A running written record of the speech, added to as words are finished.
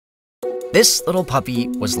This little puppy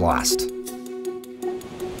was lost.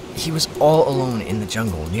 He was all alone in the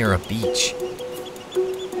jungle near a beach.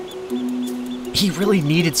 He really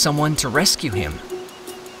needed someone to rescue him.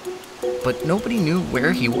 But nobody knew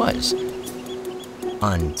where he was.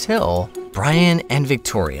 Until Brian and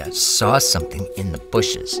Victoria saw something in the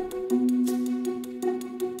bushes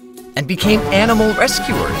and became animal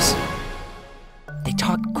rescuers. They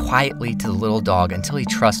talked quietly to the little dog until he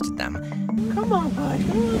trusted them. Come on, buddy.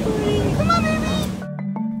 Come on,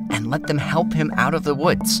 baby. And let them help him out of the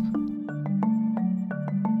woods.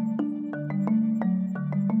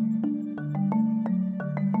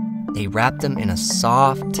 They wrapped him in a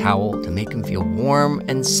soft towel to make him feel warm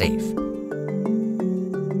and safe.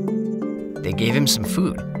 They gave him some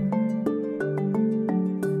food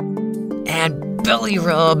and belly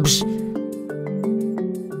rubs.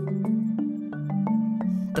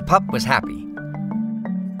 The pup was happy.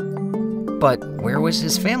 But where was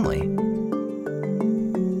his family?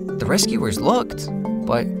 The rescuers looked,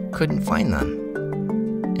 but couldn't find them.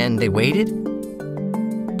 And they waited,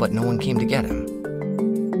 but no one came to get him.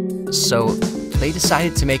 So they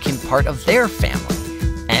decided to make him part of their family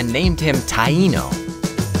and named him Taino.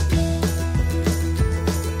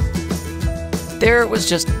 There was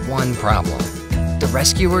just one problem. The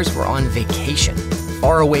rescuers were on vacation,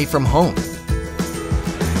 far away from home.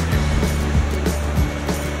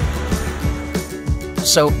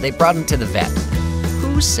 So they brought him to the vet,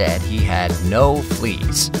 who said he had no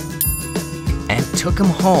fleas, and took him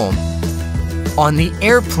home on the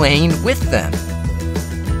airplane with them.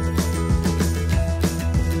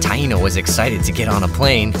 Taino was excited to get on a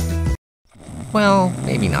plane. Well,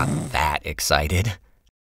 maybe not that excited.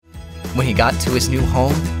 When he got to his new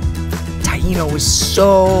home, Taino was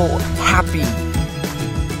so happy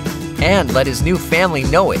and let his new family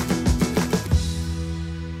know it.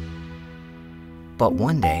 But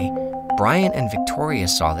one day, Brian and Victoria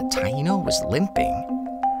saw that Taino was limping.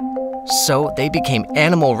 So they became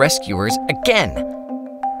animal rescuers again.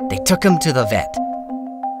 They took him to the vet,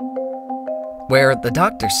 where the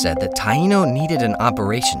doctor said that Taino needed an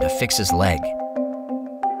operation to fix his leg.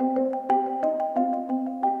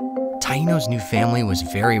 Taino's new family was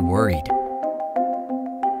very worried.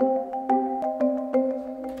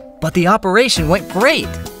 But the operation went great.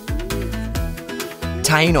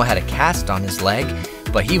 Taino had a cast on his leg,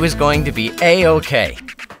 but he was going to be A-okay.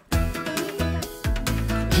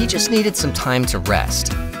 He just needed some time to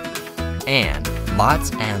rest. And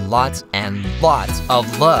lots and lots and lots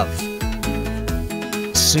of love.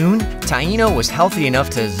 Soon, Taino was healthy enough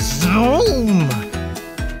to zoom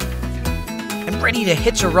and ready to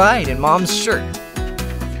hitch a ride in Mom's shirt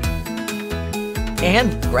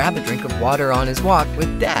and grab a drink of water on his walk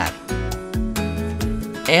with Dad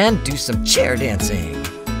and do some chair dancing.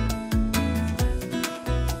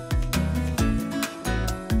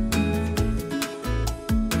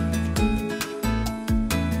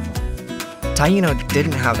 Taino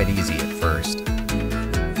didn't have it easy at first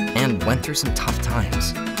and went through some tough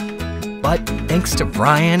times. But thanks to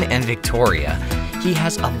Brian and Victoria, he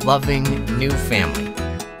has a loving new family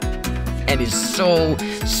and is so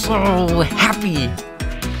happy.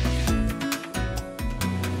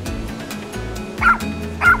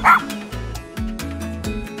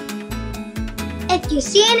 If you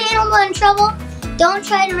see an animal in trouble, don't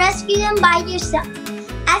try to rescue them by yourself.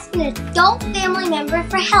 Ask an adult family member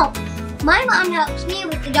for help. My mom helps me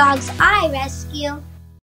with the dogs I rescue.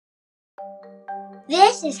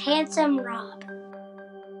 This is Handsome Rob.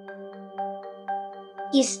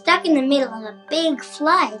 He's stuck in the middle of a big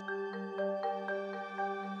flood,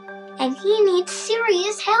 and he needs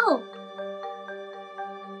serious help.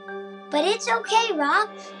 But it's okay, Rob.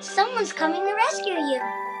 Someone's coming to rescue you.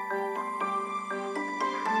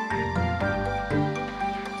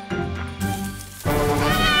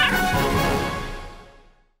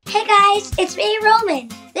 Hey guys, it's me, Roman.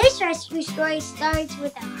 This rescue story starts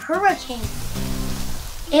with a hurricane.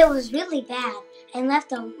 It was really bad and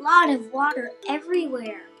left a lot of water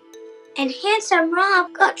everywhere. And Handsome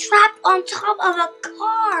Rob got trapped on top of a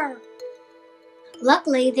car.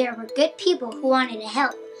 Luckily, there were good people who wanted to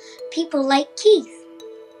help. People like Keith.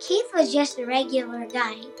 Keith was just a regular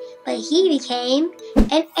guy, but he became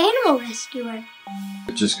an animal rescuer.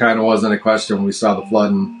 It just kind of wasn't a question when we saw the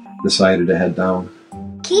flood and decided to head down.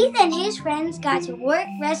 Keith and his friends got to work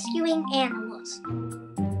rescuing animals.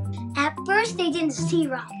 At first, they didn't see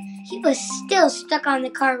Rob. He was still stuck on the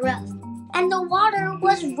car roof, and the water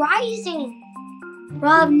was rising.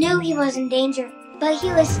 Rob knew he was in danger, but he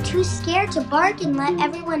was too scared to bark and let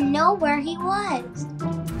everyone know where he was.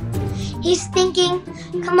 He's thinking,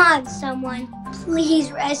 come on, someone,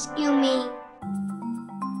 please rescue me.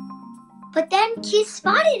 But then Keith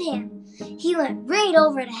spotted him. He went right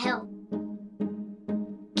over to help.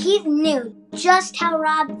 Keith knew just how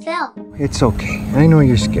Rob felt. It's okay. I know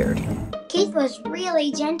you're scared. Keith was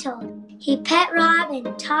really gentle. He pet Rob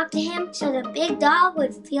and talked to him so the big dog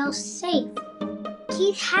would feel safe.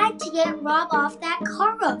 Keith had to get Rob off that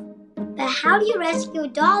car roof. But how do you rescue a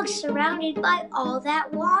dog surrounded by all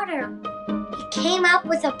that water? He came up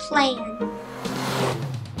with a plan.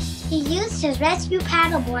 He used his rescue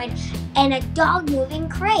paddleboard and a dog-moving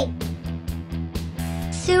crate.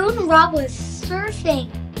 Soon Rob was surfing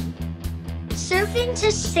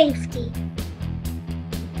to safety.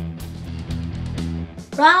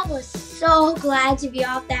 Rob was so glad to be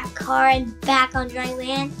off that car and back on dry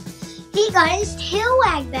land. He got his tail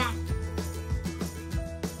wagged back.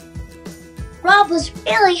 Rob was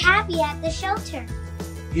really happy at the shelter.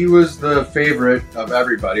 He was the favorite of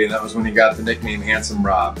everybody, and that was when he got the nickname Handsome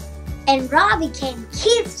Rob. And Rob became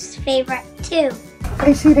Keith's favorite too.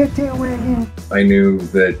 I see that tail wagging. I knew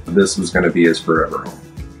that this was going to be his forever home.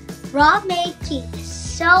 Rob made Keith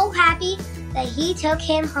so happy that he took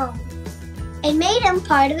him home and made him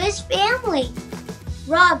part of his family.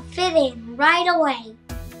 Rob fit in right away.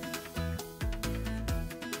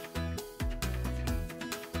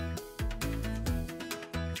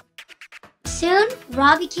 Soon,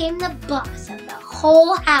 Rob became the boss of the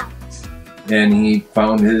whole house. And he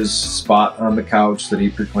found his spot on the couch that he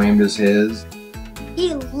proclaimed as his.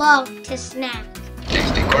 He loved to snack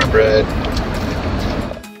Tasty cornbread.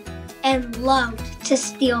 and loved to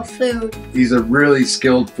steal food. He's a really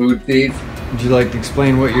skilled food thief. Would you like to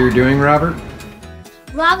explain what you're doing, Robert?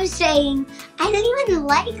 Rob was saying, I don't even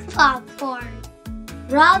like popcorn.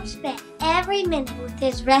 Rob spent every minute with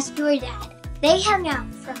his rescuer dad. They hung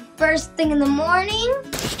out from first thing in the morning.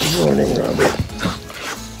 Good morning, Robert.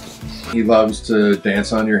 He loves to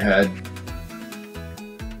dance on your head.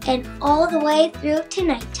 And all the way through to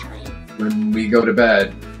nighttime. When we go to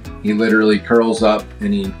bed, he literally curls up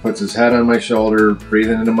and he puts his head on my shoulder,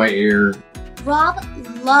 breathing into my ear. Rob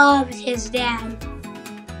loved his dad.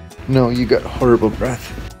 No, you got horrible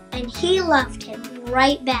breath. And he loved him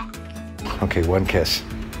right back. Okay, one kiss.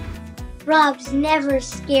 Rob's never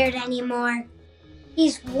scared anymore.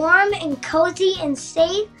 He's warm and cozy and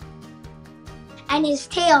safe. And his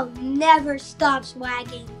tail never stops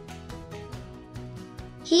wagging.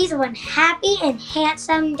 He's one happy and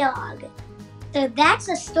handsome dog. So that's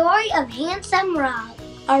the story of Handsome Rob,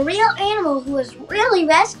 a real animal who was really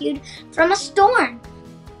rescued from a storm.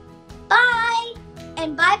 Bye!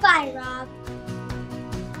 And bye-bye, Rob.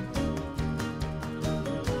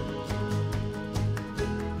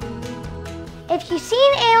 If you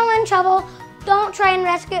see an animal in trouble, don't try and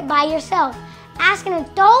rescue it by yourself. Ask an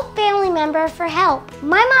adult family member for help.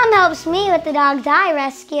 My mom helps me with the dog's eye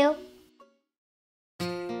rescue.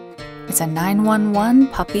 It's a 911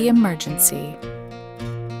 puppy emergency.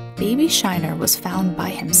 Baby Shiner was found by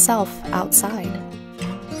himself outside.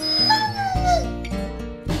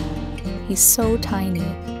 He's so tiny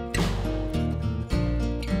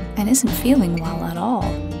and isn't feeling well at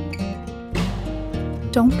all.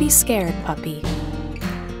 Don't be scared, puppy.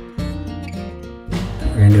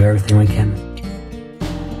 We're gonna do everything we can.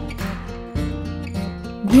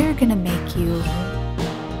 We're gonna make you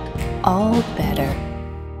all better.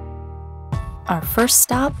 Our first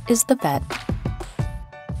stop is the vet.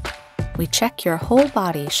 We check your whole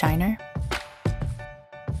body, Shiner.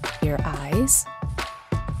 Your eyes,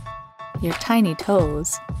 your tiny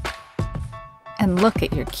toes, and look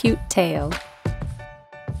at your cute tail.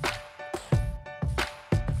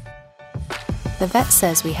 The vet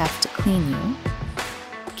says we have to clean you,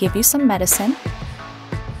 give you some medicine,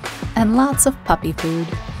 and lots of puppy food.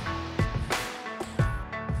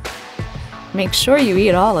 Make sure you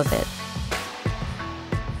eat all of it.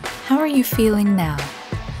 How are you feeling now?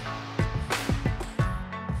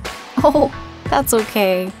 Oh, that's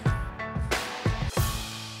okay.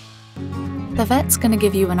 The vet's gonna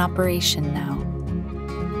give you an operation now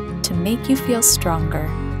to make you feel stronger.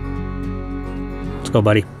 Let's go,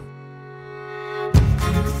 buddy.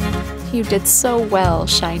 You did so well,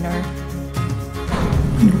 Shiner.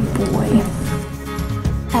 Good boy.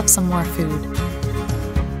 Have some more food.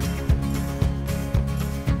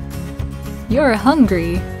 You're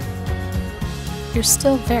hungry. You're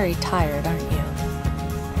still very tired, aren't you?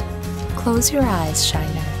 Close your eyes,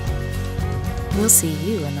 Shiner. We'll see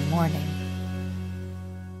you in the morning.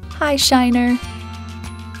 Hi, Shiner.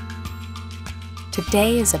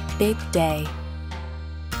 Today is a big day.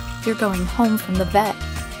 You're going home from the vet.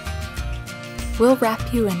 We'll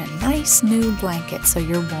wrap you in a nice new blanket so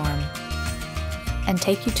you're warm and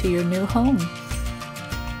take you to your new home.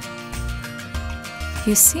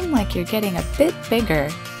 You seem like you're getting a bit bigger.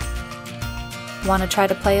 Want to try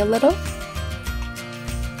to play a little?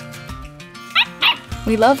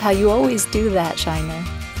 We love how you always do that, Shiner.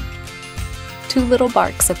 2 little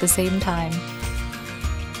barks at the same time.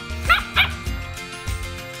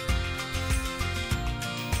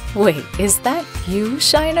 Wait, is that you,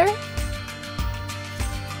 Shiner?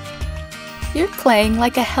 You're playing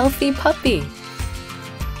like a healthy puppy.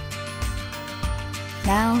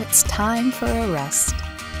 Now it's time for a rest.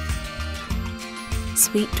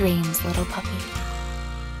 Sweet dreams, little puppy.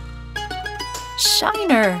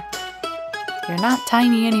 Shiner! You're not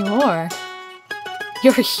tiny anymore.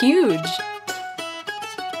 You're huge.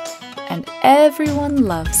 And everyone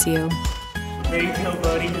loves you. There you go,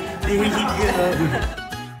 buddy. There you go.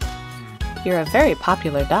 You're a very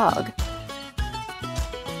popular dog.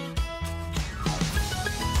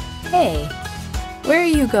 Hey, where are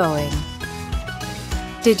you going?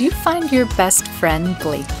 Did you find your best friend,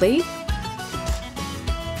 Blakely?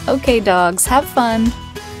 Okay, dogs, have fun.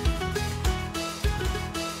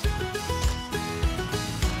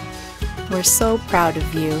 We're so proud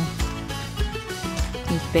of you,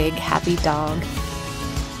 you big, happy dog,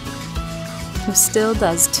 who still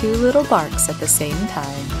does 2 little barks at the same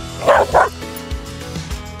time.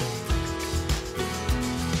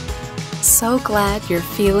 So glad you're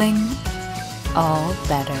feeling all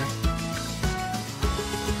better.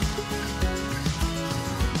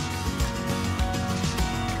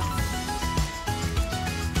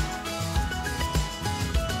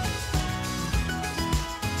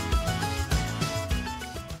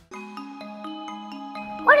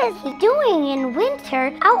 What is he doing in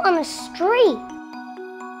winter out on the street?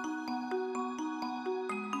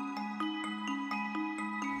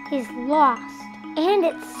 He's lost, and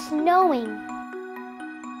it's snowing.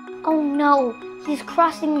 Oh no, he's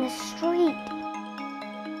crossing the street.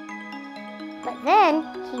 But then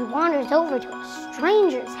he wanders over to a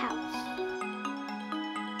stranger's house.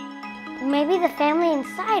 Maybe the family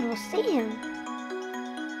inside will see him.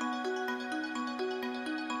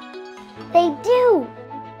 They do.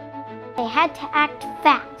 They had to act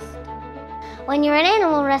fast. When you're an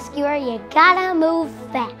animal rescuer, you gotta move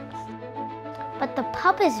fast. But the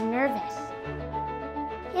pup is nervous.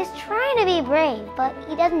 He's trying to be brave, but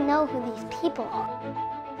he doesn't know who these people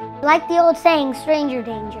are. Like the old saying, stranger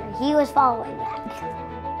danger, he was following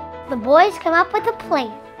that. The boys come up with a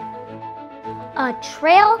plan. A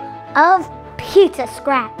trail of pizza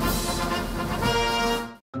scraps.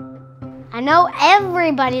 I know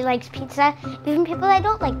everybody likes pizza, even people that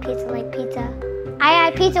don't like pizza. I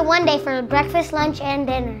had pizza one day for breakfast, lunch, and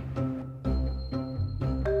dinner.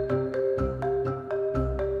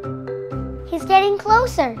 He's getting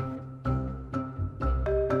closer.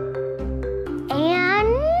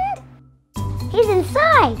 And he's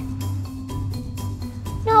inside.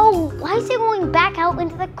 No, why is he going back out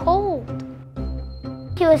into the cold?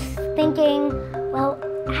 He was thinking, well,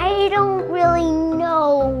 I don't really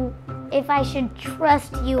know if I should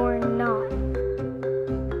trust you or not.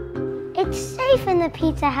 It's safe in the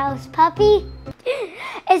pizza house, puppy.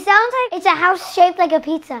 It sounds like it's a house shaped like a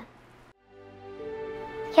pizza.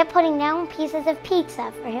 Kept putting down pieces of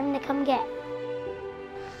pizza for him to come get.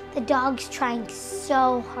 The dog's trying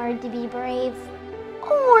so hard to be brave.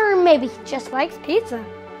 Or maybe he just likes pizza.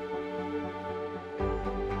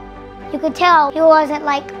 You could tell he wasn't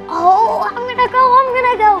like, oh, I'm gonna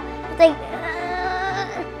go. It's like,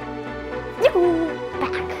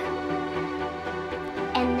 back.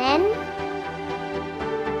 And then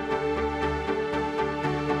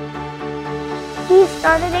he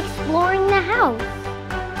started exploring the house.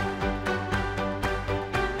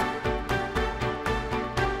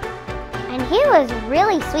 And he was a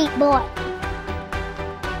really sweet boy.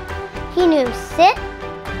 He knew sit.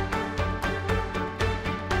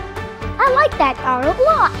 I like that dog a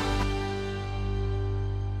lot.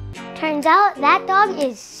 Turns out that dog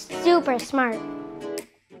is super smart.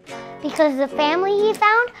 Because the family he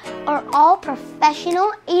found are all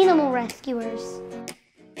professional animal rescuers.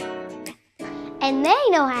 And they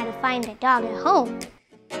know how to find a dog at home.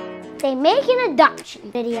 They make an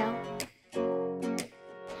adoption video.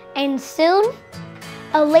 And soon,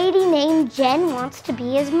 a lady named Jen wants to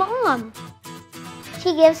be his mom.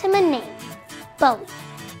 She gives him a name, Bowie.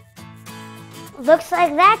 Looks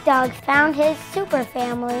like that dog found his super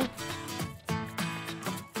family.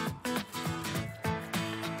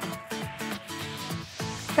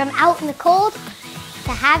 From out in the cold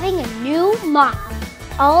to having a new mom.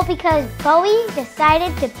 All because Bowie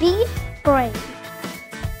decided to be brave.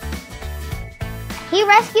 He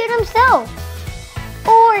rescued himself.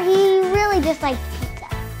 Or he really just liked pizza.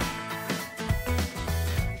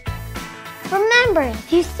 Remember,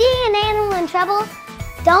 if you see an animal in trouble,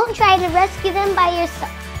 don't try to rescue them by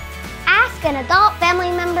yourself. Ask an adult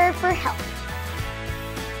family member for help.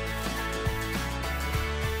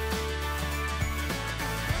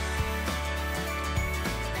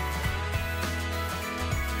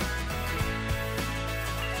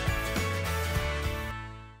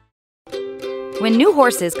 When new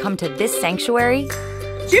horses come to this sanctuary,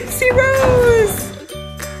 Gypsy Rose!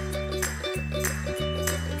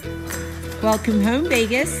 Welcome home,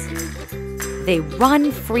 Vegas. they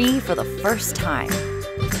run free for the first time.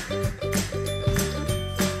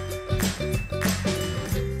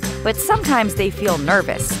 But sometimes they feel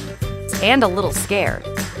nervous and a little scared,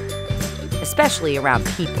 especially around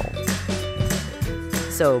people.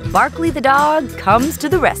 So Barkley the dog comes to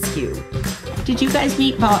the rescue. Did you guys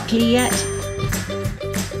meet Barkley yet?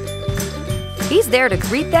 He's there to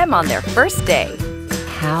greet them on their first day.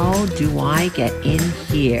 How do I get in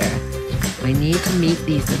here? I need to meet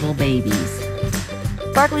these little babies.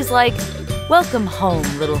 Barkley's like, "Welcome home,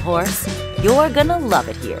 little horse. You're gonna love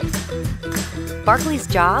it here." Barkley's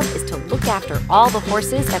job is to look after all the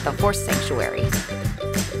horses at the horse sanctuary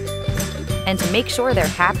and to make sure they're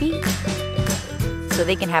happy so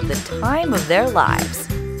they can have the time of their lives.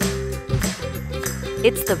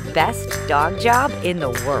 It's the best dog job in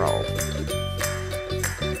the world.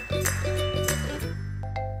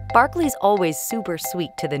 Barkley's always super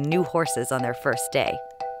sweet to the new horses on their first day,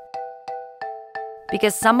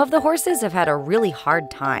 because some of the horses have had a really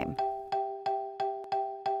hard time.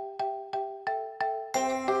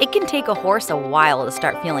 It can take a horse a while to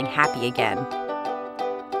start feeling happy again.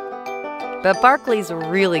 But Barkley's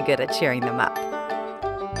really good at cheering them up.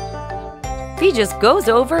 He just goes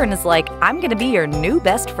over and is like, "I'm gonna be your new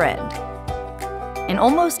best friend," and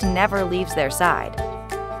almost never leaves their side.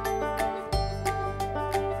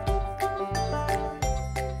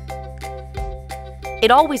 It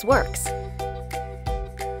always works.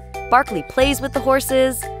 Barkley plays with the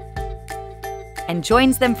horses and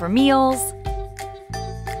joins them for meals.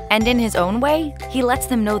 And in his own way, he lets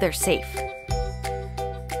them know they're safe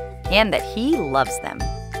and that he loves them.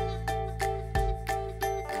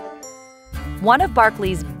 One of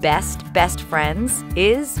Barkley's best friends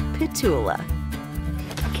is Petula.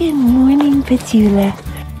 Good morning, Petula.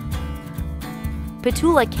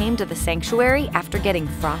 Petula came to the sanctuary after getting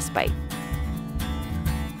frostbite.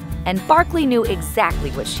 And Barkley knew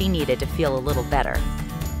exactly what she needed to feel a little better.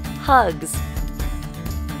 Hugs.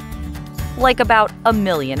 Like about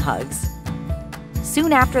 1,000,000 hugs.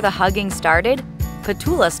 Soon after the hugging started,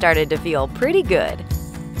 Petula started to feel pretty good.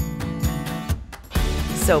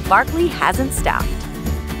 So Barkley hasn't stopped.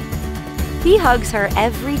 He hugs her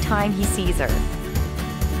every time he sees her.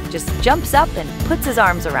 Just jumps up and puts his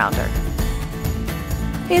arms around her.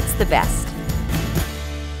 It's the best.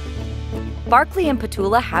 Barkley and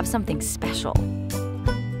Petula have something special.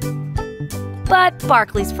 But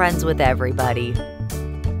Barkley's friends with everybody.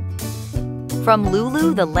 From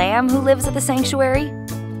Lulu, the lamb who lives at the sanctuary,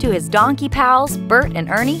 to his donkey pals, Bert and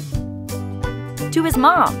Ernie, to his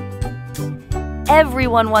mom.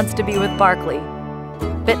 Everyone wants to be with Barkley.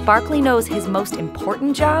 But Barkley knows his most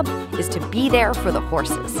important job is to be there for the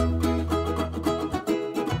horses.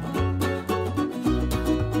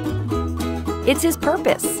 It's his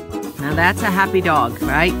purpose. Now that's a happy dog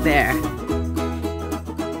right there.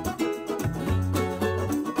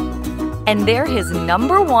 And they're his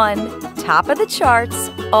 #1, top of the charts,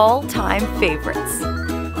 all-time favorites.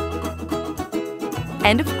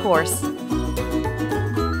 And of course,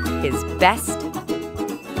 his best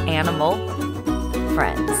animal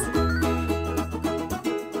friends.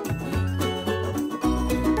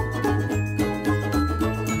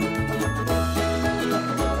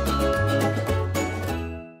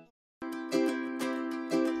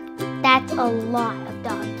 That's a lot of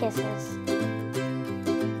dog kisses.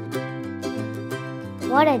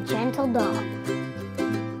 What a gentle dog.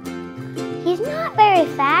 He's not very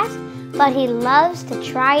fast, but he loves to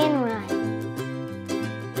try and run.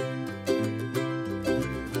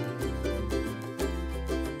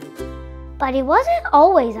 But he wasn't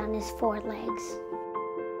always on his 4 legs.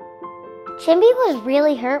 Chimby was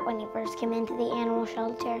really hurt when he first came into the animal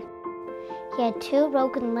shelter. He had 2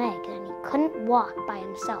 broken legs and he couldn't walk by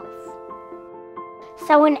himself.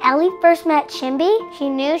 So when Ellie first met Chimby, she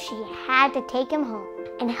knew she had to take him home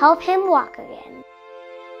and help him walk again.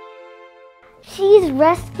 She's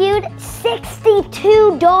rescued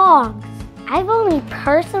 62 dogs. I've only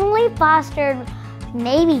personally fostered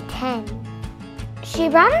maybe 10. She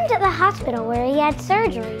brought him to the hospital where he had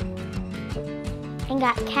surgery and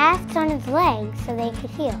got casts on his legs so they could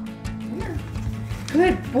heal.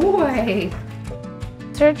 Good boy.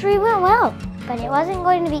 surgery went well, but it wasn't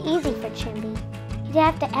going to be easy for Chimby. He'd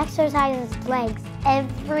have to exercise his legs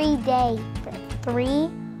every day for 3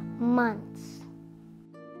 months.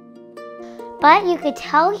 But you could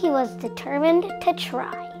tell he was determined to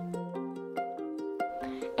try.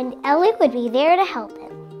 And Ellie would be there to help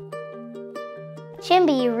him.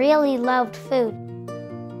 Chimby really loved food.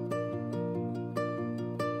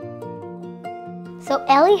 So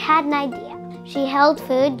Ellie had an idea. She held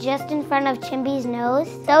food just in front of Chimby's nose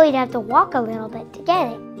so he'd have to walk a little bit to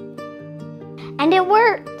get it. And it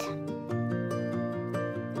worked!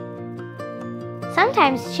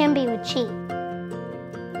 Sometimes Chimby would cheat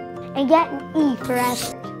and get an E for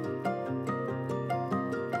effort.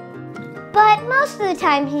 But most of the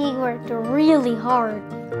time he worked really hard.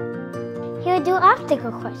 He would do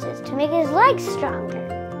obstacle courses to make his legs stronger.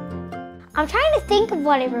 I'm trying to think of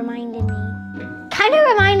what it reminded me. Kind of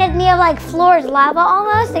reminded me of like Floor's lava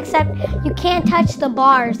almost, except you can't touch the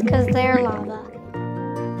bars because they're lava.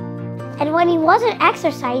 And when he wasn't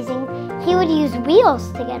exercising, he would use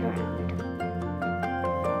wheels to get around.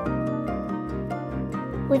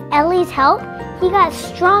 With Ellie's help, he got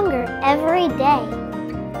stronger every day.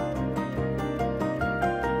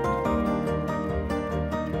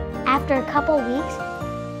 After a couple weeks,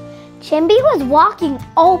 Chimby was walking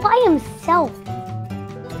all by himself.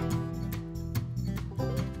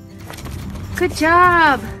 Good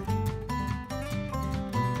job.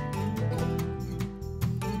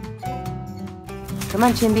 Come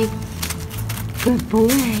on, Chimby. Good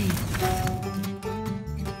boy.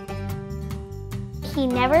 He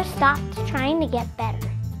never stopped trying to get better.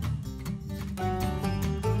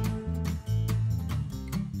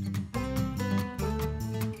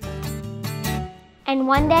 And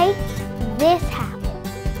one day, this happened.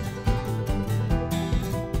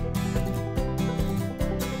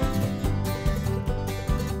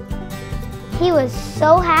 He was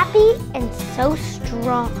so happy and so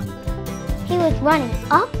strong. He was running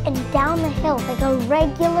up and down the hill like a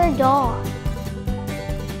regular dog.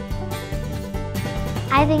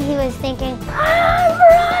 I think he was thinking, I'm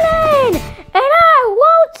running and I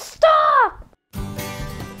won't stop!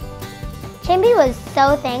 Chimby was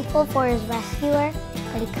so thankful for his rescuer,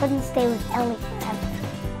 but he couldn't stay with Ellie forever.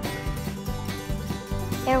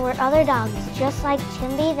 There were other dogs just like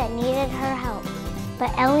Chimby that needed her help,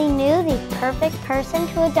 but Ellie knew the perfect person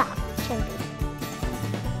to adopt Chimby.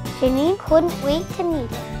 Janine couldn't wait to meet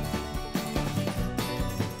him.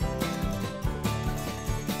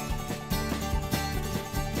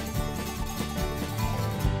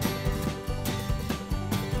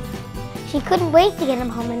 She couldn't wait to get him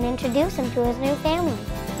home and introduce him to his new family.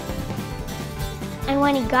 And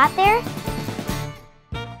when he got there,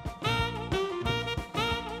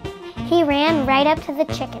 he ran right up to the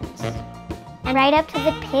chickens. And right up to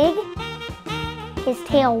the pig, his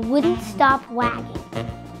tail wouldn't stop wagging.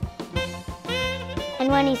 And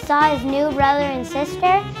when he saw his new brother and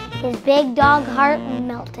sister, his big dog heart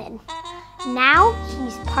melted. Now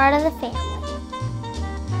he's part of the family.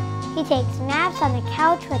 He takes naps on the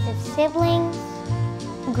couch with his siblings,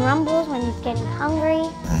 grumbles when he's getting hungry,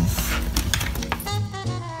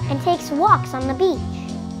 and takes walks on the beach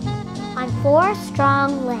on 4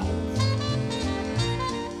 strong legs.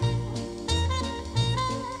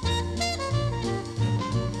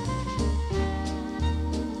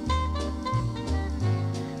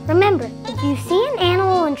 Remember, if you see an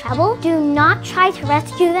animal in trouble, do not try to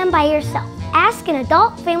rescue them by yourself. Ask an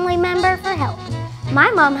adult family member for help. My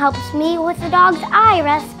mom helps me with the dogs I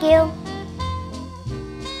rescue.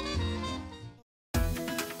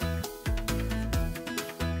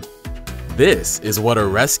 This is what a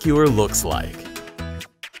rescuer looks like.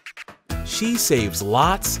 She saves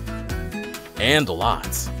lots and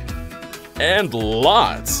lots and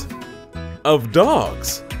lots of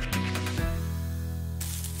dogs.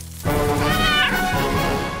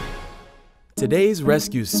 Today's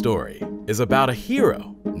rescue story is about a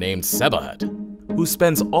hero named Sebahut, who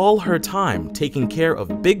spends all her time taking care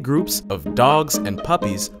of big groups of dogs and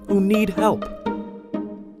puppies who need help.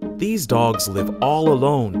 These dogs live all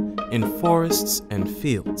alone in forests and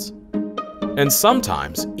fields, and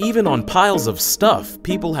sometimes even on piles of stuff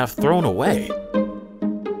people have thrown away.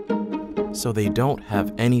 So they don't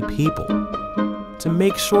have any people to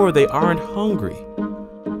make sure they aren't hungry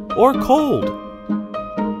or cold.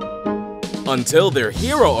 Until their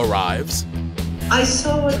hero arrives. I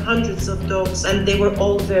saw hundreds of dogs and they were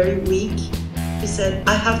all very weak. He said,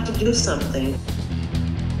 I have to do something.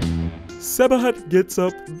 Sebahut gets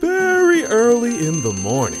up very early in the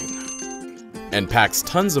morning and packs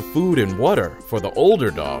tons of food and water for the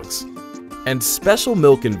older dogs and special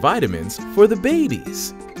milk and vitamins for the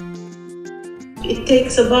babies. It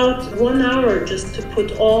takes about 1 hour just to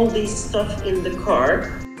put all this stuff in the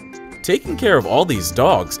car. Taking care of all these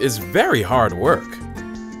dogs is very hard work.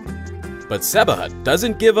 But Sebahut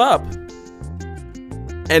doesn't give up.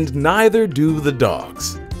 And neither do the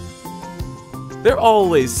dogs. They're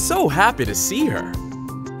always so happy to see her.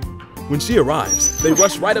 When she arrives, they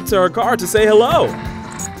rush right up to her car to say hello.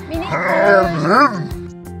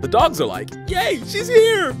 The dogs are like, "Yay, she's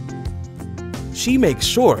here!" She makes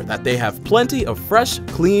sure that they have plenty of fresh,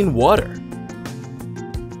 clean water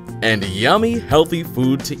and yummy, healthy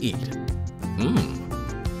food to eat.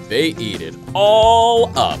 They eat it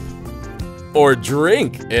all up, or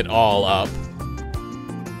drink it all up.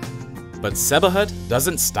 But Sebahut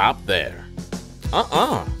doesn't stop there.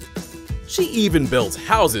 She even builds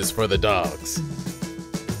houses for the dogs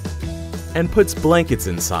and puts blankets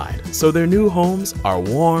inside so their new homes are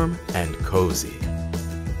warm and cozy.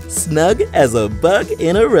 Snug as a bug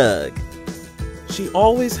in a rug. She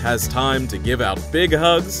always has time to give out big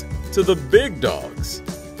hugs to the big dogs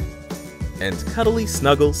and cuddly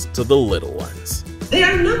snuggles to the little ones. They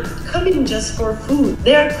are not coming just for food.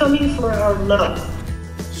 They are coming for our love.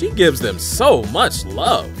 She gives them so much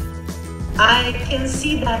love. I can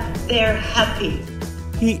see that they're happy.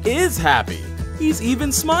 He is happy. He's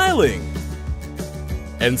even smiling.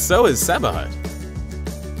 And so is Sebahut.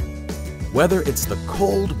 Whether it's the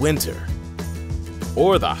cold winter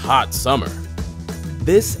or the hot summer,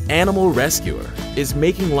 this animal rescuer is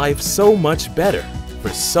making life so much better for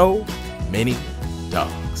so many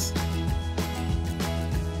dogs.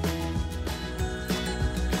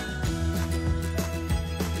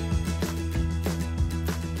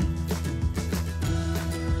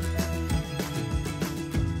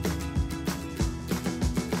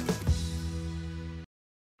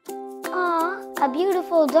 A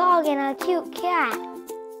beautiful dog and a cute cat.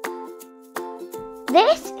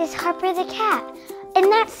 This is Harper the cat,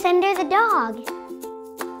 and that's Cinder the dog.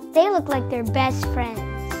 They look like they're best friends.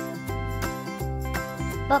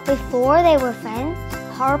 But before they were friends,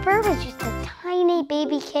 Harper was just a tiny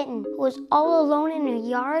baby kitten who was all alone in a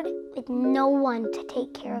yard with no one to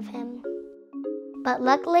take care of him. But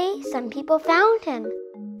luckily, some people found him.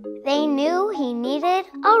 They knew he needed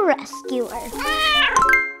a rescuer.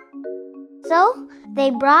 So, they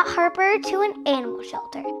brought Harper to an animal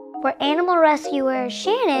shelter, where animal rescuer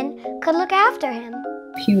Shannon could look after him.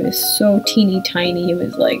 He was so teeny tiny, he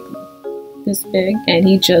was like this big, and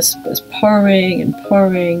he just was purring and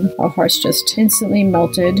purring. Our hearts just instantly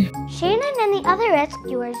melted. Shannon and the other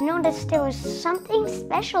rescuers noticed there was something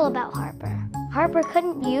special about Harper. Harper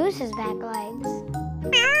couldn't use his back legs.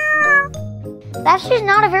 That's just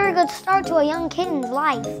not a very good start to a young kitten's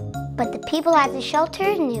life. But the people at the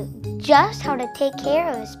shelter knew just how to take care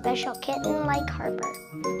of a special kitten like Harper.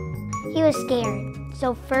 He was scared,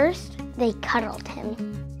 so first they cuddled him.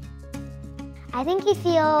 I think he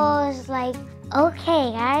feels like,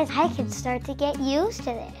 okay guys, I can start to get used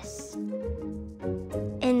to this.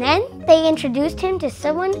 And then they introduced him to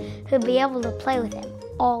someone who'd be able to play with him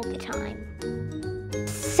all the time.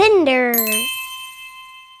 Cinder.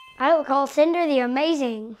 I would call Cinder the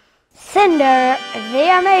Amazing. Cinder the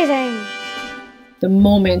Amazing. The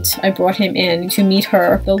moment I brought him in to meet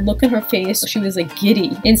her, the look in her face, she was like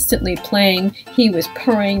giddy, instantly playing. He was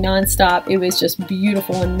purring nonstop. It was just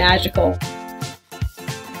beautiful and magical.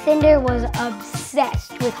 Cinder was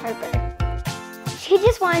obsessed with Harper. She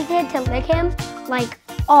just wanted to lick him like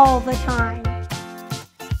all the time.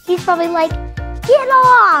 He's probably like, "Get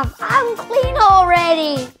off! I'm clean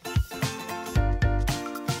already!"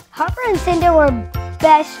 Harper and Cinder were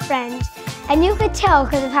best friends. And you could tell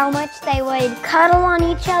because of how much they would cuddle on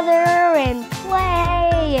each other and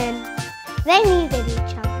play, and they needed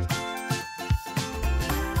each other.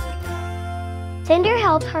 Cinder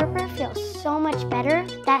helped Harper feel so much better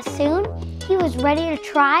that soon he was ready to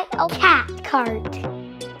try a cat cart.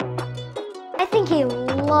 I think he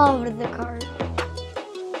loved the cart.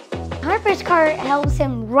 Harper's cart helps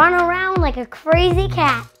him run around like a crazy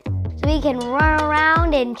cat, so he can run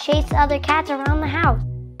around and chase other cats around the house.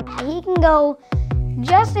 He can go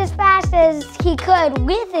just as fast as he could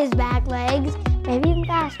with his back legs, maybe even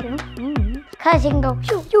faster, because he can go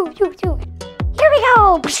shoot, shoot, shoot, shoot. Here we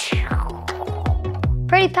go!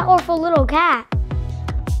 Pretty powerful little cat.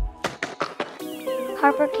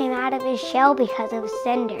 Harper came out of his shell because of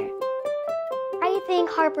Cinder. I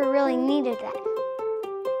think Harper really needed that.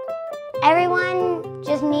 Everyone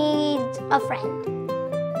just needs a friend.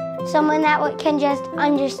 Someone that can just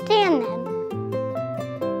understand them.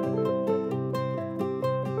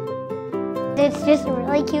 It's just a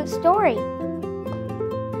really cute story.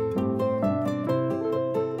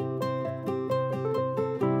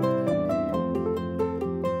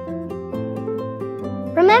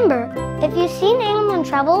 Remember, if you see an animal in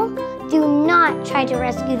trouble, do not try to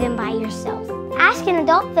rescue them by yourself. Ask an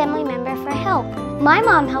adult family member for help. My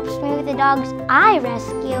mom helps me with the dogs I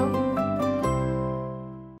rescue.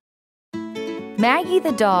 Maggie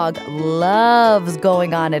the dog loves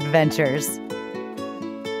going on adventures.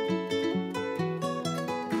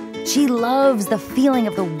 She loves the feeling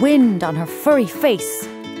of the wind on her furry face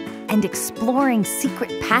and exploring secret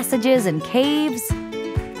passages and caves,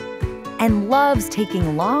 and loves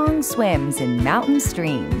taking long swims in mountain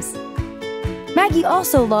streams. Maggie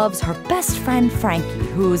also loves her best friend Frankie,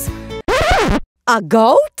 who's a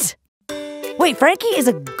goat? Wait, Frankie is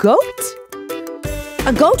a goat?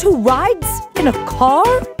 A goat who rides in a car?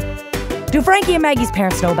 Do Frankie and Maggie's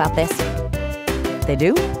parents know about this? They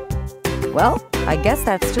do? Well, I guess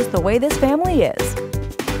that's just the way this family is.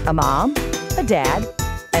 A mom, a dad,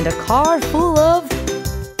 and a car full of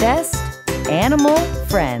best animal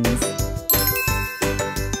friends.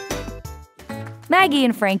 Maggie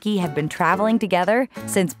and Frankie have been traveling together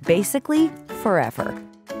since basically forever.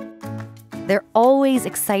 They're always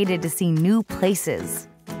excited to see new places.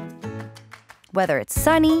 Whether it's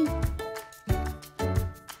sunny,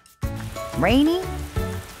 rainy,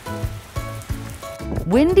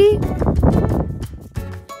 windy,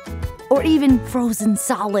 or even frozen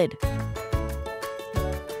solid.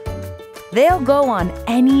 They'll go on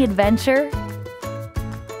any adventure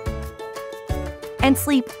and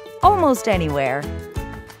sleep almost anywhere,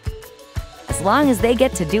 as long as they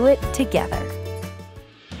get to do it together.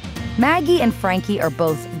 Maggie and Frankie are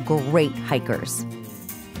both great hikers.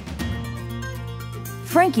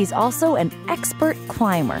 Frankie's also an expert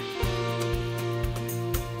climber.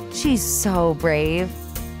 She's so brave.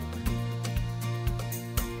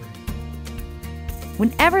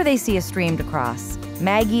 Whenever they see a stream to cross,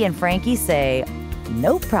 Maggie and Frankie say,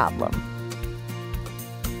 "No problem."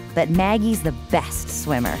 But Maggie's the best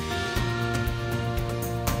swimmer.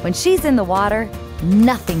 When she's in the water,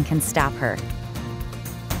 nothing can stop her.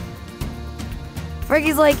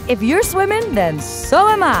 Frankie's like, "If you're swimming, then so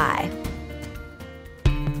am I."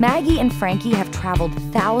 Maggie and Frankie have traveled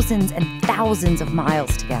thousands and thousands of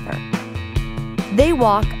miles together. They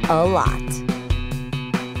walk a lot.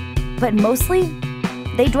 But mostly,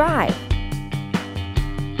 they drive.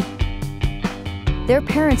 Their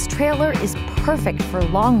parents' trailer is perfect for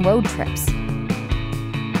long road trips.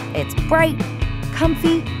 It's bright,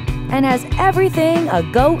 comfy, and has everything a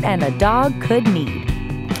goat and a dog could need.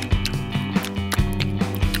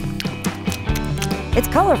 It's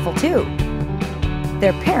colorful, too.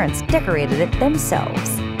 Their parents decorated it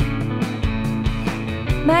themselves.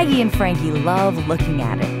 Maggie and Frankie love looking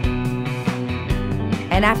at it.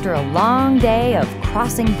 And after a long day of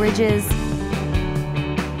crossing bridges,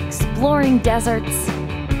 exploring deserts,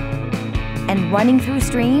 and running through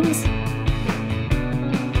streams,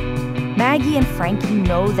 Maggie and Frankie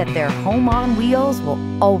know that their home on wheels will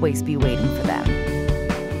always be waiting for them.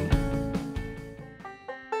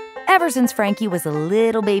 Ever since Frankie was a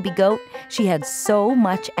little baby goat, she had so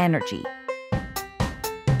much energy.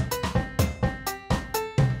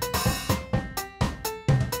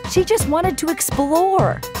 She just wanted to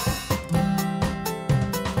explore.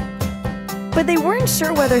 But they weren't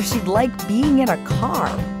sure whether she'd like being in a car.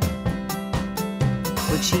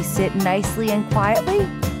 Would she sit nicely and quietly?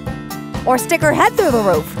 Or stick her head through the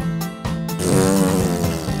roof?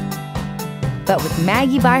 But with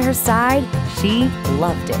Maggie by her side, she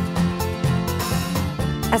loved it.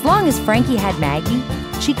 As long as Frankie had Maggie,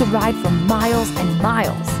 she could ride for miles and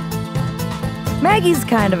miles. Maggie's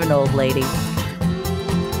kind of an old lady.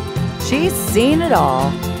 She's seen it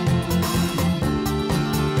all.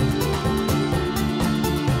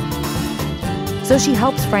 So she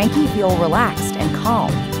helps Frankie feel relaxed and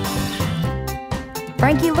calm.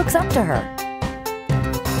 Frankie looks up to her.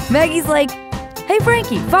 Maggie's like, "Hey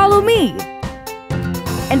Frankie, follow me."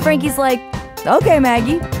 And Frankie's like, "Okay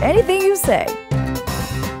Maggie, anything you say."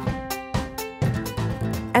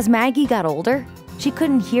 As Maggie got older, she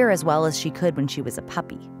couldn't hear as well as she could when she was a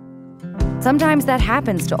puppy. Sometimes that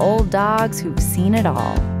happens to old dogs who've seen it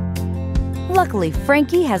all. Luckily,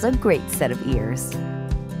 Frankie has a great set of ears.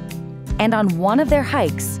 And on one of their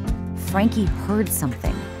hikes, Frankie heard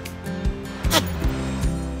something.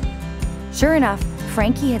 Sure enough,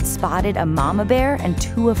 Frankie had spotted a mama bear and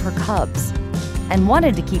 2 of her cubs, and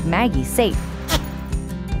wanted to keep Maggie safe.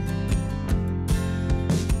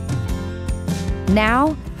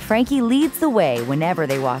 Now, Frankie leads the way whenever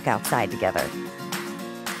they walk outside together.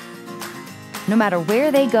 No matter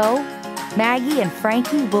where they go, Maggie and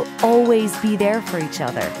Frankie will always be there for each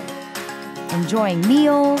other, enjoying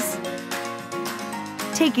meals,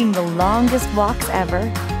 taking the longest walks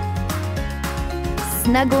ever,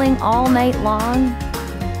 snuggling all night long,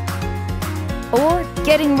 or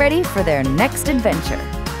getting ready for their next adventure.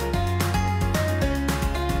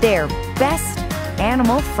 They're best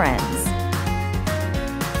animal friends.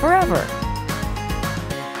 Forever.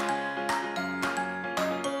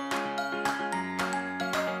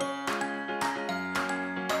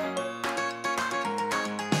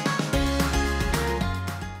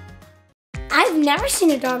 I've never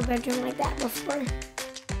seen a dog bedroom like that before.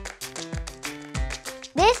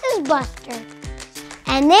 This is Buster,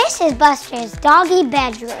 and this is Buster's doggy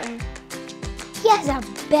bedroom. He has a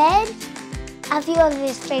bed, a few of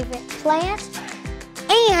his favorite plants,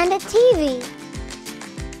 and a TV.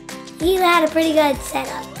 He had a pretty good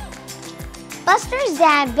setup. Buster's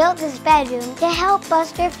dad built this bedroom to help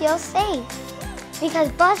Buster feel safe,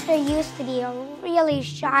 because Buster used to be a really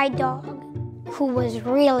shy dog who was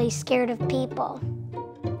really scared of people.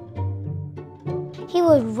 He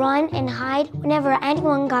would run and hide whenever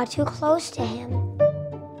anyone got too close to him,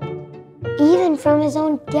 even from his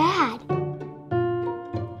own dad.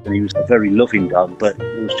 And he was a very loving dog, but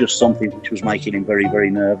it was just something which was making him very, very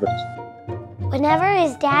nervous. Whenever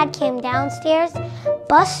his dad came downstairs,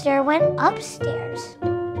 Buster went upstairs.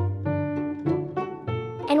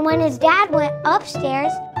 And when his dad went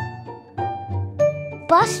upstairs,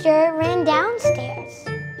 Buster ran downstairs.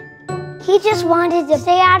 He just wanted to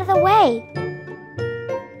stay out of the way.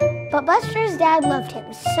 But Buster's dad loved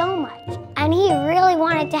him so much, and he really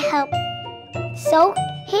wanted to help. So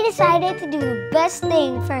he decided to do the best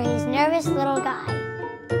thing for his nervous little guy.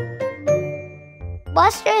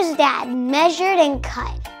 Buster's dad measured and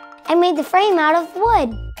cut and made the frame out of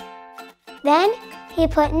wood. Then he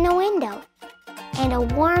put in a window and a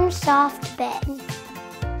warm, soft bed.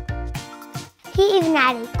 He even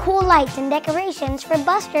added cool lights and decorations for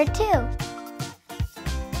Buster too.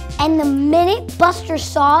 And the minute Buster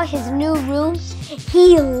saw his new room,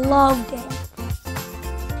 he loved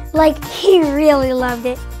it. Like, he really loved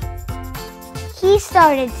it. He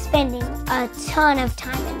started spending a ton of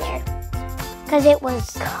time in there because it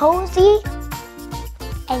was cozy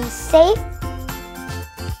and safe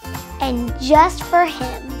and just for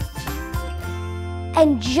him.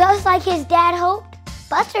 And just like his dad hoped,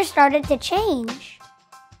 Buster started to change.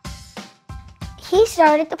 He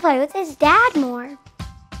started to play with his dad more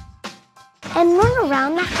and run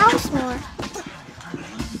around the house more.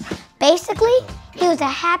 Basically, he was a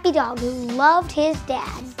happy dog who loved his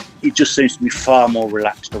dad. He just seems to be far more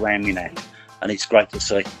relaxed around me now, and it's great to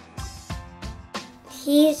see.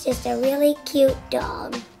 He's just a really cute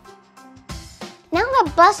dog. Now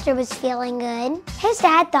that Buster was feeling good, his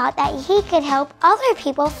dad thought that he could help other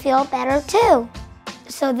people feel better too.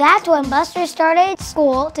 So that's when Buster started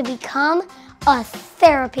school to become a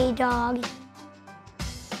therapy dog.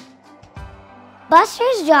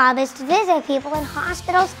 Buster's job is to visit people in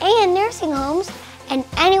hospitals and nursing homes and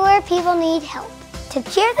anywhere people need help, to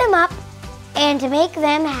cheer them up and to make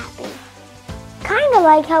them happy. Kind of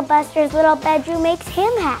like how Buster's little bedroom makes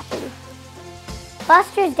him happy.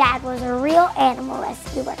 Buster's dad was a real animal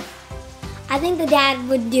rescuer. I think the dad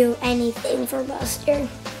would do anything for Buster.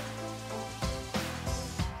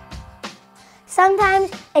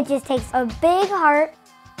 Sometimes it just takes a big heart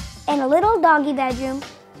and a little doggy bedroom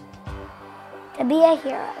to be a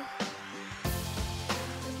hero.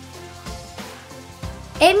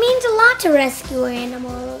 It means a lot to rescue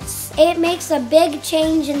animals. It makes a big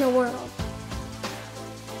change in the world.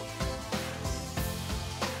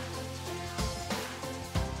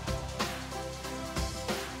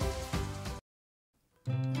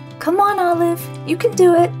 Come on, Olive, you can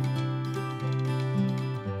do it.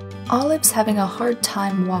 Olive's having a hard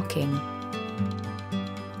time walking.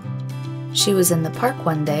 She was in the park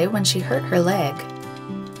one day when she hurt her leg.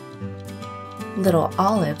 Little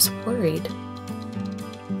Olive's worried.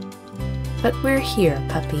 But we're here,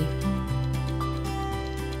 puppy.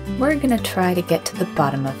 We're gonna try to get to the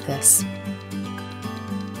bottom of this.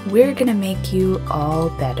 We're gonna make you all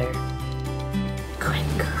better. Good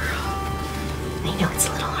girl. I know it's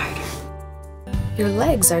a little harder. Your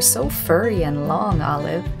legs are so furry and long,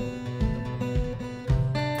 Olive.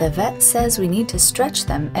 The vet says we need to stretch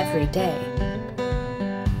them every day.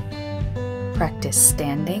 Practice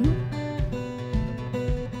standing.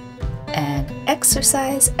 And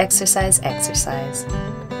exercise, exercise, exercise.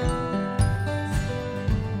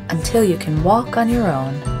 Until you can walk on your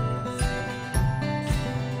own.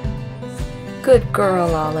 Good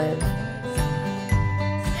girl, Olive.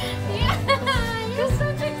 Yeah, you're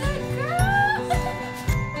such a good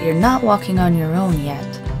girl. You're not walking on your own yet.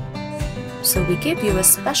 So we give you a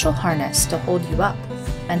special harness to hold you up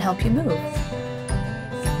and help you move.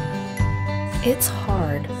 It's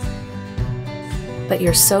hard, but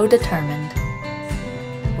you're so determined.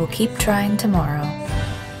 We'll keep trying tomorrow.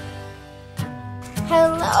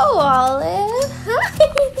 Hello, Olive.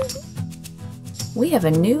 We have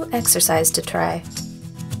a new exercise to try.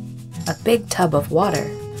 A big tub of water,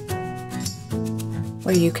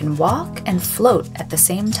 where you can walk and float at the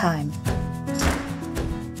same time.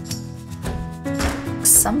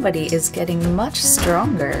 Somebody is getting much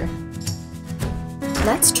stronger.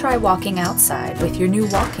 Let's try walking outside with your new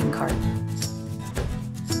walking cart.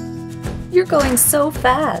 You're going so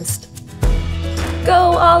fast.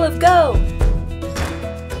 Go, Olive, go!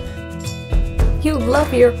 You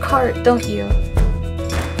love your cart, don't you?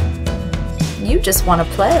 You just want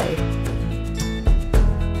to play.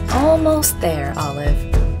 Almost there, Olive.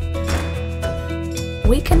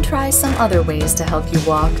 We can try some other ways to help you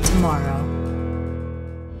walk tomorrow.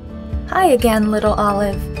 Hi again, little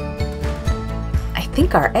Olive. I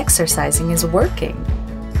think our exercising is working.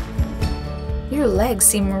 Your legs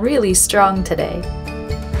seem really strong today.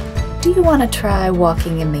 Do you want to try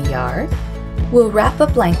walking in the yard? We'll wrap a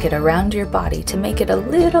blanket around your body to make it a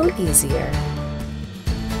little easier.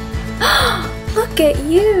 Look at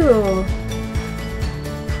you!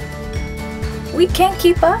 We can't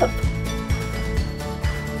keep up.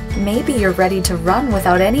 Maybe you're ready to run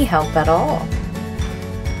without any help at all.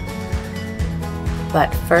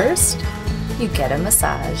 But first, you get a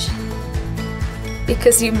massage.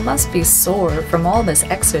 Because you must be sore from all this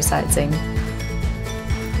exercising.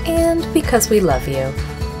 And because we love you.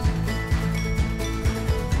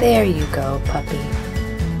 There you go, puppy.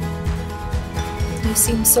 You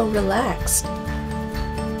seem so relaxed.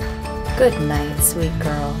 Good night, sweet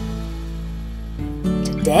girl.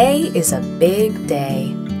 Today is a big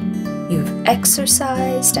day. You've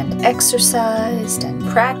exercised and exercised and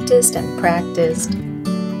practiced and practiced.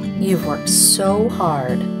 You've worked so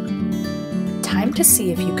hard. Time to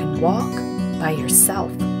see if you can walk by yourself.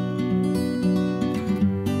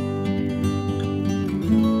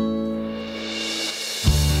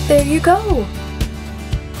 There you go.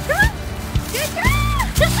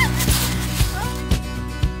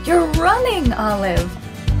 You're running, Olive.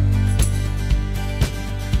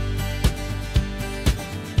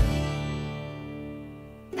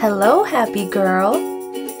 Hello, happy girl.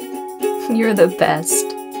 You're the best.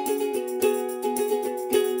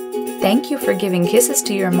 Thank you for giving kisses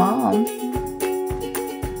to your mom.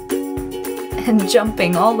 And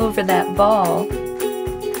jumping all over that ball.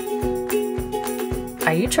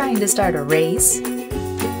 Are you trying to start a race?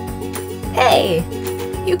 Hey,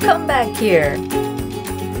 you come back here.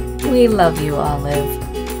 We love you, Olive.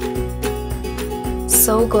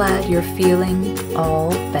 So glad you're feeling all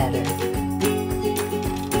better.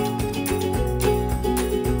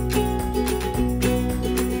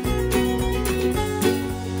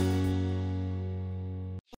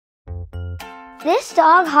 This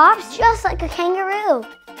dog hops just like a kangaroo.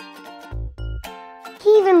 He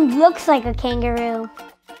even looks like a kangaroo.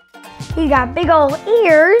 He got big old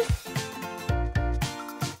ears.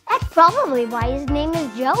 That's probably why his name is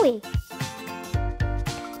Joey.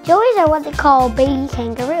 Joeys are what they call baby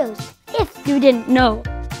kangaroos, if you didn't know.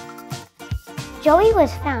 Joey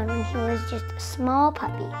was found when he was just a small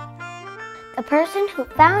puppy. The person who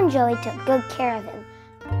found Joey took good care of him.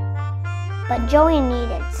 But Joey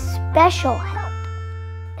needed special help.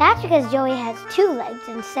 That's because Joey has 2 legs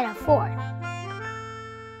instead of 4.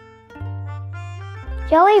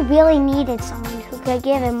 Joey really needed someone who could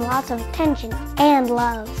give him lots of attention and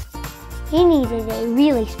love. He needed a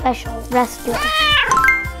really special rescuer.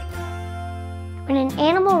 When an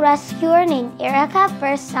animal rescuer named Erica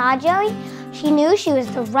first saw Joey, she knew she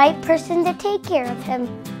was the right person to take care of him.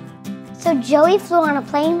 So Joey flew on a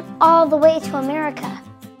plane all the way to America.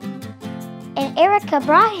 And Erica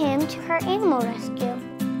brought him to her animal rescue.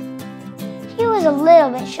 He was a little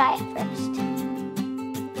bit shy at first.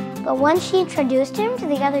 But once she introduced him to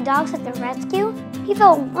the other dogs at the rescue, he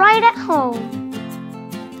felt right at home.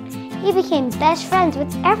 He became best friends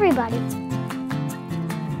with everybody.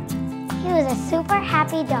 He was a super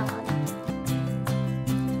happy dog.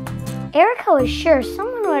 Erica was sure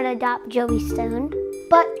someone would adopt Joey soon,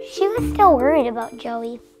 but she was still worried about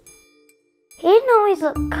Joey. He didn't always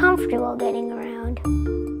look comfortable getting around.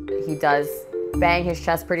 He does bang his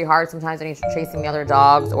chest pretty hard sometimes when he's chasing the other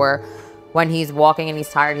dogs, or when he's walking and he's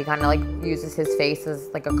tired, he kind of like uses his face as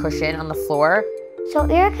like a cushion on the floor. So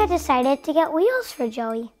Erica decided to get wheels for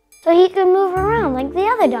Joey so he could move around like the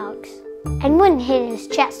other dogs and wouldn't hit his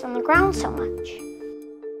chest on the ground so much.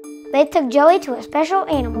 They took Joey to a special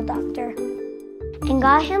animal doctor and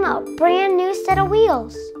got him a brand new set of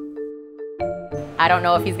wheels. I don't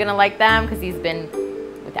know if he's gonna like them because he's been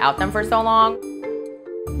without them for so long.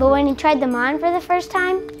 But when he tried them on for the first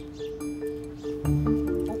time,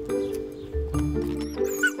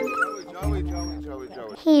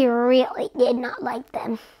 he really did not like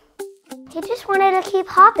them. He just wanted to keep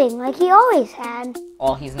hopping like he always had.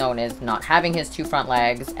 All he's known is not having his 2 front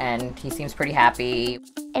legs, and he seems pretty happy.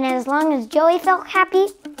 And as long as Joey felt happy,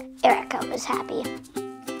 Erica was happy.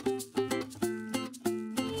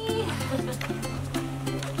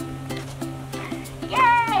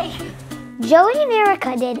 Yay! Joey and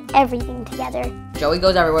Erica did everything together. Joey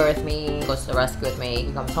goes everywhere with me, goes to the rescue with me,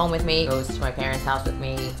 he comes home with me, goes to my parents' house with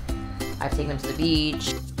me. I've taken him to the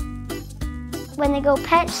beach. When they go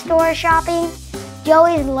pet store shopping,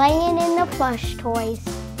 Joey's laying in the plush toys.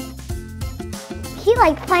 He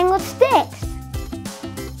likes playing with sticks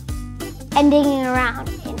and digging around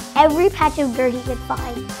in every patch of dirt he could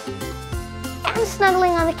find and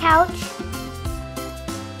snuggling on the couch.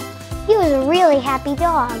 He was a really happy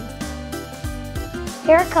dog.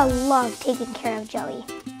 Erica loved taking care of Joey,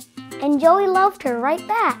 and Joey loved her right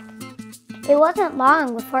back. It wasn't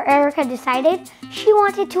long before Erica decided she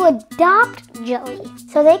wanted to adopt Joey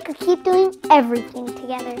so they could keep doing everything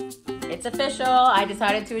together. It's official. I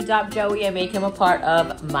decided to adopt Joey and make him a part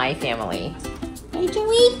of my family. Hey,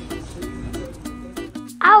 Joey.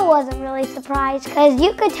 I wasn't really surprised because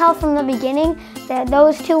you could tell from the beginning that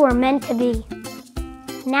those two were meant to be.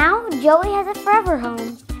 Now Joey has a forever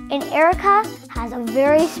home and Erica has a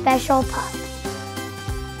very special pup.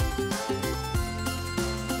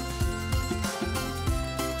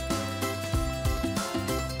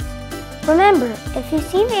 Remember, if you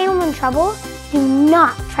see an animal in trouble, do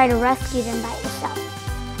not try to rescue them by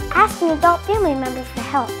yourself. Ask an adult family member for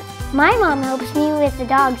help. My mom helps me with the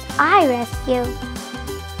dogs I rescue.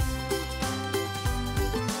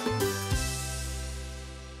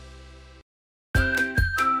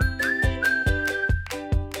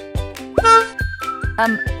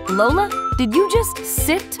 Lola, did you just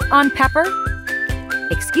sit on Pepper?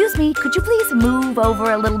 Excuse me, could you please move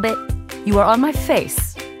over a little bit? You are on my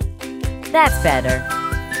face. That's better.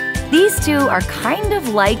 These two are kind of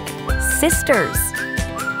like sisters.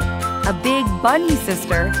 A big bunny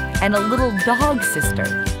sister and a little dog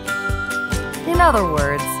sister. In other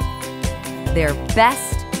words, they're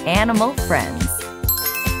best animal friends.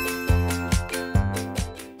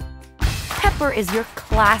 Pepper is your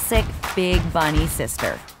classic big bunny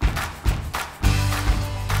sister.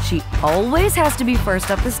 She always has to be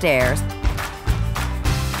first up the stairs,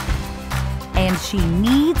 and she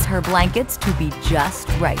needs her blankets to be just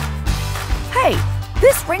right. Hey,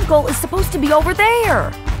 this wrinkle is supposed to be over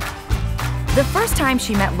there. The first time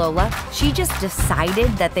she met Lola, she just decided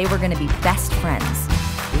that they were going to be best friends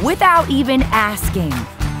without even asking.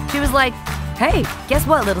 She was like, hey, guess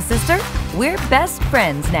what, little sister? We're best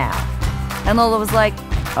friends now. And Lola was like,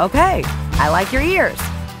 okay, I like your ears.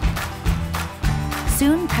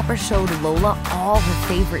 Soon, Pepper showed Lola all her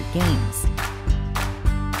favorite games,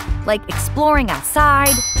 like exploring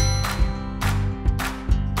outside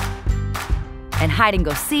and hide and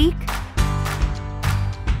go seek.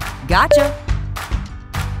 Gotcha.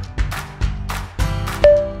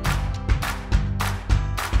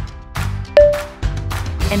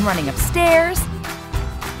 And running upstairs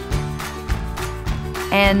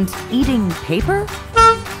and eating paper.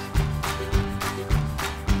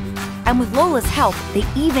 And with Lola's help, they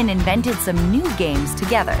even invented some new games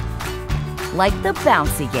together, like the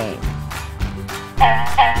bouncy game.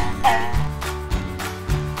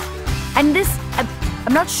 And this,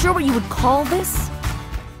 I'm not sure what you would call this.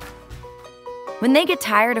 When they get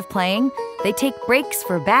tired of playing, they take breaks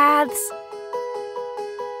for baths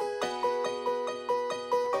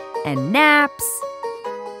and naps.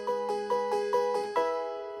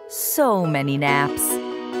 So many naps.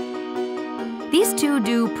 These two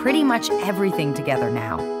do pretty much everything together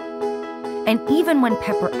now. And even when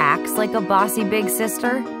Pepper acts like a bossy big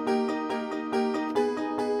sister,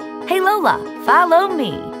 hey Lola, follow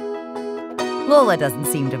me. Lola doesn't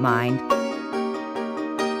seem to mind.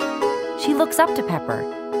 She looks up to Pepper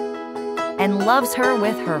and loves her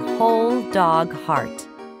with her whole dog heart.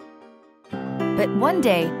 But one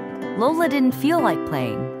day, Lola didn't feel like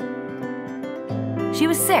playing. She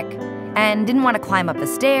was sick and didn't want to climb up the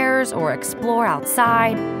stairs or explore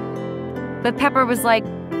outside. But Pepper was like,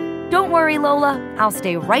 don't worry, Lola, I'll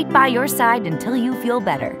stay right by your side until you feel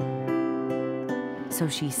better. So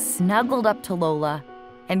she snuggled up to Lola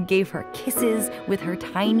and gave her kisses with her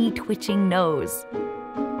tiny twitching nose.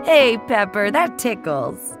 Hey, Pepper, that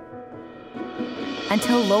tickles.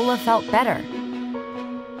 Until Lola felt better.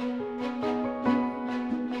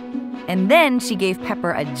 And then she gave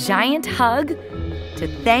Pepper a giant hug to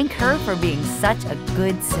thank her for being such a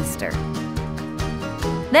good sister.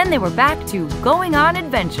 Then they were back to going on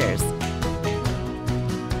adventures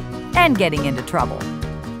and getting into trouble.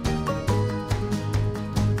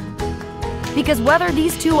 Because whether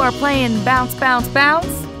these two are playing bounce, bounce,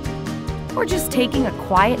 bounce, or just taking a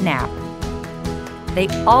quiet nap, they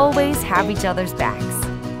always have each other's backs.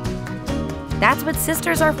 That's what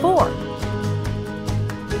sisters are for,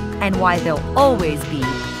 and why they'll always be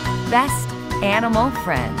best animal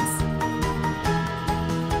friends.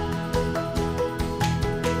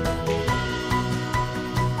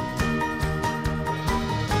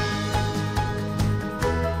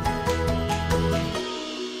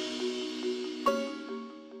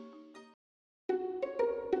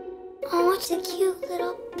 Oh, it's a cute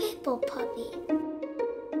little pitbull puppy.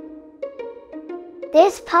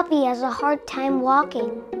 This puppy has a hard time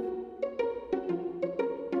walking.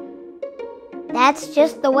 That's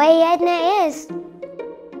just the way Edna is.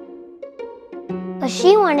 But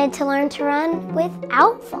she wanted to learn to run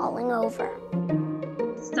without falling over.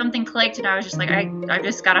 Something clicked and I was just like, I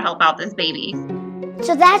just gotta help out this baby.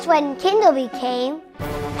 So that's when Kendall became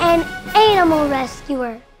an animal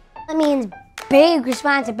rescuer. That means big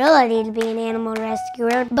responsibility to be an animal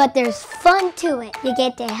rescuer, but there's fun to it. You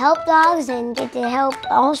get to help dogs and get to help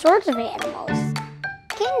all sorts of animals.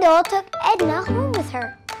 Kendall took Edna home with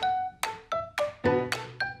her.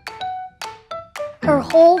 Her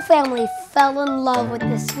whole family fell in love with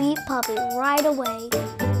the sweet puppy right away.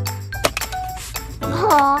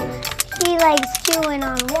 Aw, he likes chewing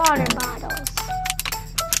on water bottles.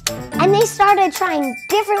 And they started trying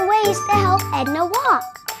different ways to help Edna walk.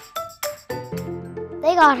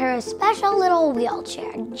 They got her a special little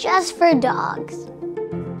wheelchair just for dogs.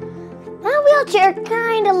 That wheelchair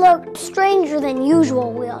kind of looked stranger than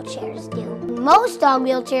usual wheelchairs do. Most dog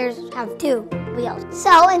wheelchairs have two wheels.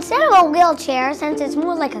 So instead of a wheelchair, since it's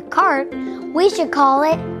more like a cart, we should call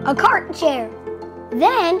it a cart chair.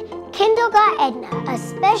 Then Kendall got Edna a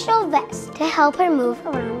special vest to help her move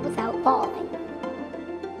around without falling.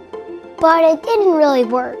 But it didn't really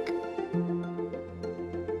work.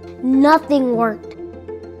 Nothing worked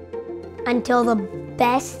until the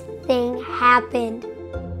best thing happened.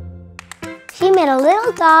 She met a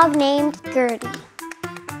little dog named Gertie.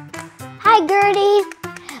 Hi, Gertie.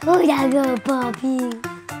 Oh, that good puppy.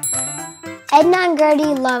 Edna and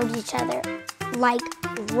Gertie loved each other, like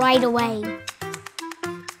right away.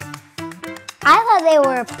 I thought they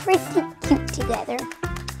were pretty cute together.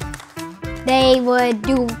 They would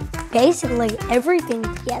do basically everything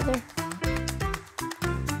together.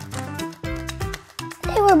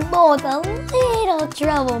 They were both a little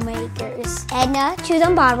troublemakers. Edna chewed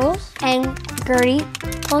on bottles and Gertie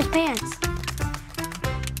pulls pants.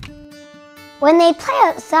 When they play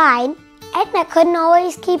outside, Edna couldn't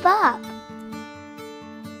always keep up.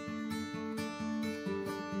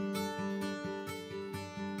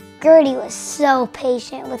 Gertie was so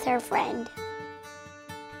patient with her friend.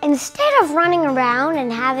 Instead of running around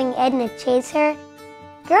and having Edna chase her,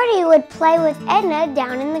 Gertie would play with Edna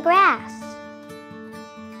down in the grass.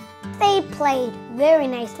 They played very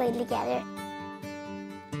nicely together.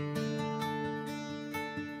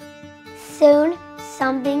 Soon,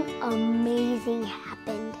 something amazing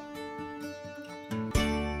happened.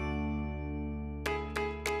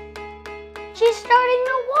 She's starting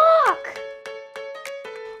to walk.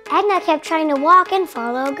 Edna kept trying to walk and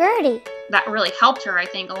follow Gertie. That really helped her, I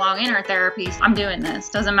think, along in her therapy. I'm doing this.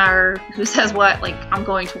 Doesn't matter who says what, like, I'm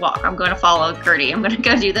going to walk. I'm going to follow Gertie. I'm going to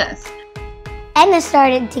go do this. Edna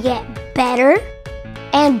started to get better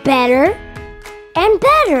and better and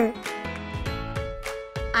better.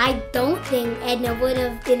 I don't think Edna would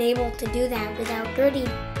have been able to do that without Gertie.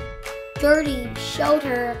 Gertie showed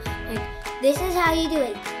her, like, this is how you do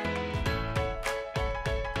it.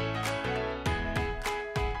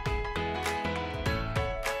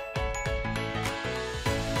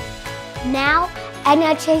 Now,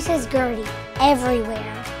 Edna chases Gertie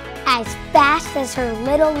everywhere, as fast as her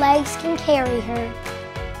little legs can carry her.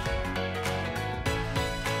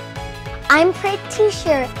 I'm pretty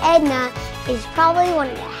sure Edna is probably one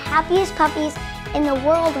of the happiest puppies in the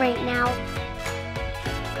world right now.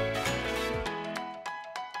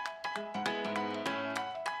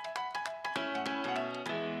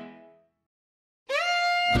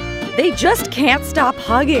 They just can't stop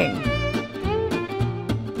hugging.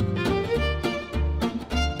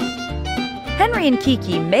 Henry and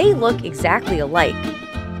Kiki may look exactly alike,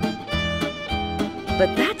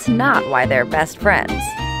 but that's not why they're best friends.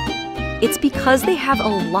 It's because they have a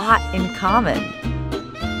lot in common.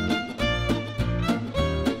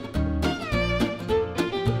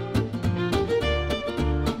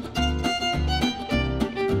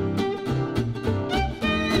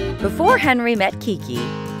 Before Henry met Kiki,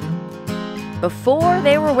 before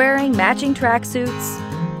they were wearing matching tracksuits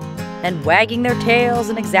and wagging their tails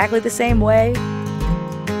in exactly the same way,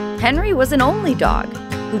 Henry was an only dog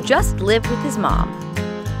who just lived with his mom.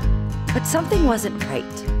 But something wasn't right.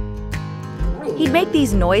 He'd make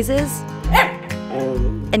these noises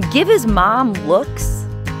and give his mom looks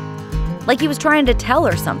like he was trying to tell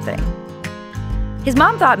her something. His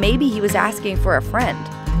mom thought maybe he was asking for a friend.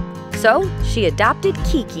 So she adopted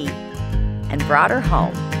Kiki and brought her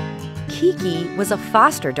home. Kiki was a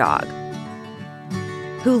foster dog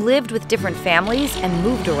who lived with different families and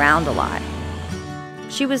moved around a lot.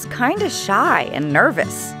 She was kind of shy and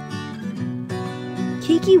nervous.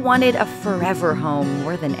 Kiki wanted a forever home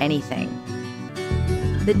more than anything.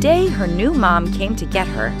 The day her new mom came to get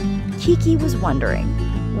her, Kiki was wondering,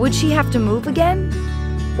 would she have to move again?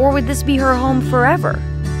 Or would this be her home forever?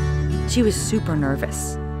 She was super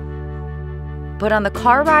nervous. But on the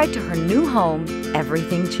car ride to her new home,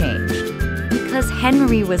 everything changed because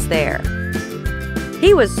Henry was there.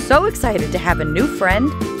 He was so excited to have a new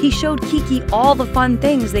friend, he showed Kiki all the fun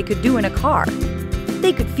things they could do in a car.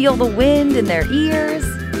 They could feel the wind in their ears,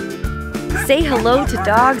 say hello to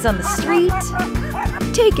dogs on the street,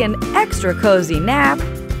 take an extra cozy nap,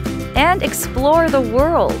 and explore the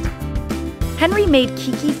world. Henry made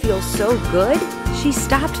Kiki feel so good, she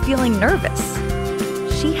stopped feeling nervous.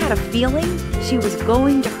 She had a feeling she was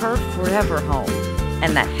going to her forever home,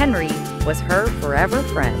 and that Henry was her forever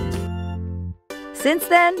friend. Since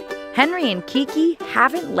then, Henry and Kiki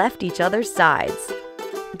haven't left each other's sides.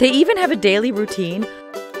 They even have a daily routine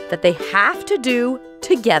that they have to do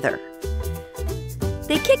together.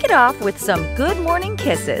 They kick it off with some good morning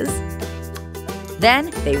kisses.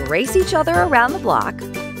 Then they race each other around the block.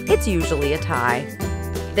 It's usually a tie.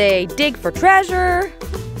 They dig for treasure,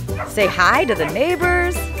 say hi to the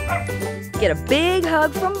neighbors, get a big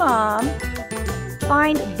hug from mom,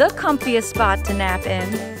 find the comfiest spot to nap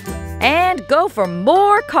in, and go for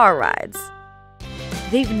more car rides.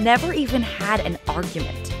 They've never even had an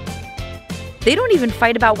argument. They don't even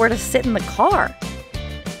fight about where to sit in the car.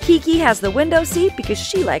 Kiki has the window seat because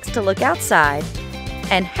she likes to look outside,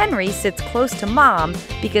 and Henry sits close to mom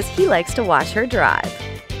because he likes to watch her drive.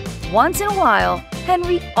 Once in a while,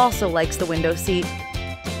 Henry also likes the window seat,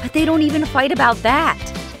 but they don't even fight about that.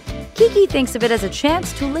 Kiki thinks of it as a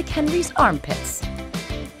chance to lick Henry's armpits.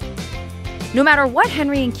 No matter what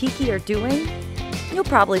Henry and Kiki are doing, you'll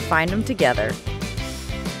probably find them together.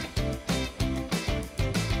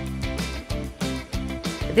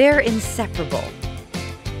 They're inseparable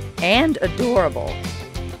and adorable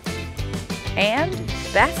and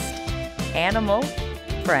best animal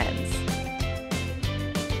friends.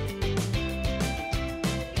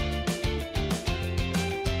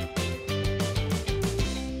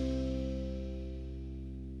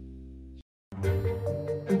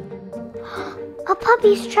 A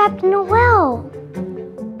puppy's trapped in a well.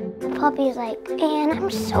 The puppy's like, man,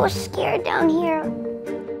 I'm so scared down here.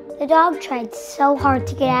 The dog tried so hard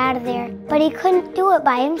to get out of there, but he couldn't do it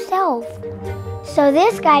by himself. So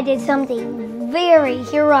this guy did something very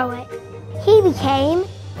heroic. He became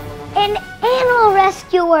an animal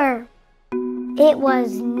rescuer. It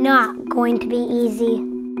was not going to be easy.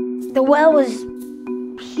 The well was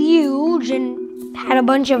huge and had a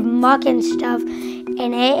bunch of muck and stuff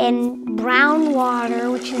in it and brown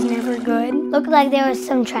water, which is never good. Looked like there was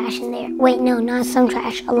some trash in there. Wait, no, not some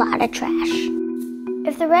trash, a lot of trash.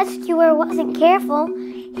 If the rescuer wasn't careful,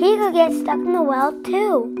 he could get stuck in the well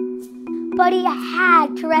too. But he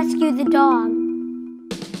had to rescue the dog.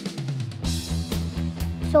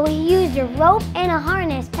 So he used a rope and a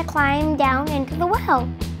harness to climb down into the well.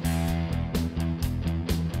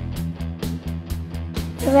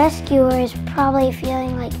 The rescuer is probably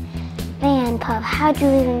feeling like, man, pup, how'd you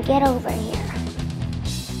even get over here?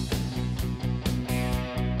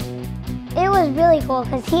 It was really cool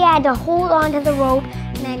because he had to hold on to the rope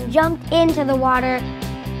and then jumped into the water.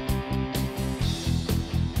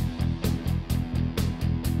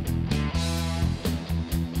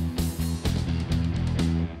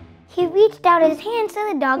 He reached out his hand so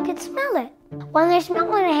the dog could smell it. When they're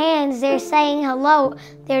smelling the hands, they're saying hello.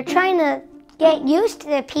 They're trying to get used to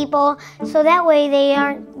the people so that way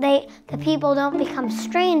the people don't become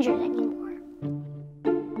strangers anymore.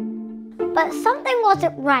 But something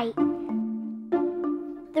wasn't right.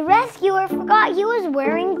 The rescuer forgot he was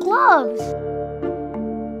wearing gloves.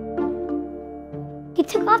 He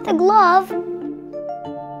took off the glove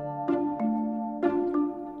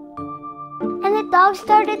and the dog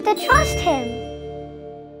started to trust him.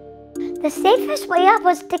 The safest way up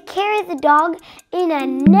was to carry the dog in a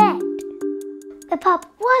net. The pup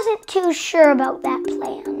wasn't too sure about that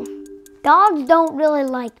plan. Dogs don't really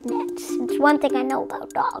like nets. It's one thing I know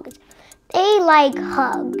about dogs. They like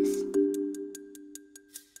hugs.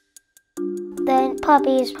 The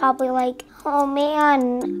puppy is probably like, oh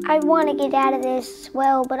man, I want to get out of this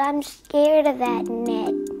well, but I'm scared of that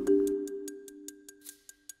net.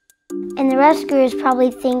 And the rescuer is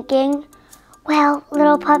probably thinking, well,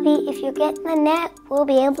 little puppy, if you get in the net, we'll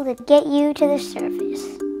be able to get you to the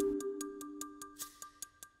surface.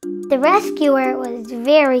 The rescuer was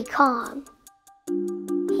very calm.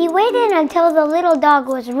 He waited until the little dog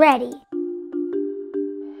was ready.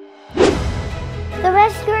 The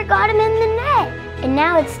rescuer got him in the net, and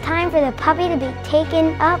now it's time for the puppy to be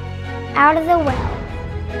taken up out of the well.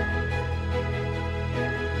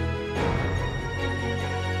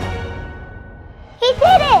 He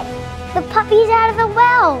did it! The puppy's out of the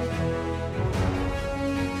well!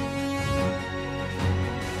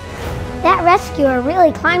 That rescuer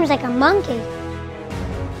really climbs like a monkey.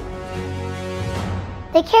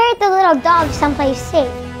 They carried the little dog someplace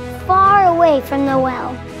safe, far away from the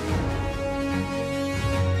well.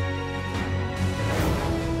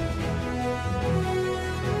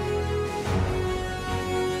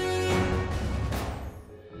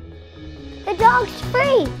 The dog's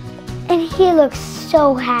free, and he looks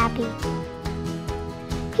so happy.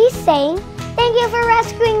 He's saying, "Thank you for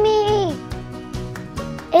rescuing me."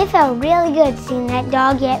 It felt really good seeing that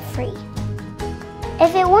dog get free.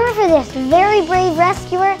 If it weren't for this very brave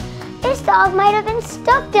rescuer, this dog might have been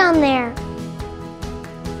stuck down there.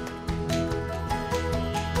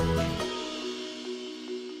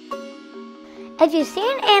 If you see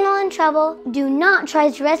an animal in trouble, do not try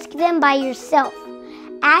to rescue them by yourself.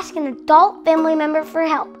 Ask an adult family member for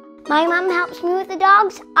help. My mom helps me with the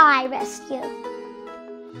dogs I rescue.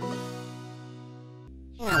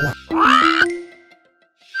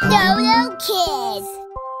 Dodo Kids.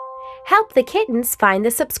 Help the kittens find the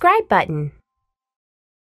subscribe button.